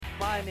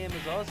My name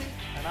is Ozzy,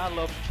 and I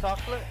love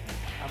chocolate,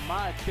 and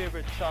my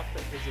favorite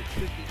chocolate is a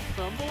cookie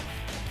crumble.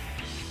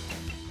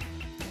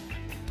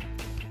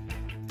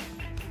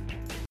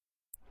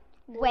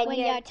 When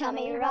your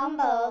tummy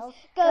rumbles,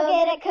 go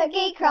get a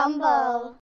cookie crumble.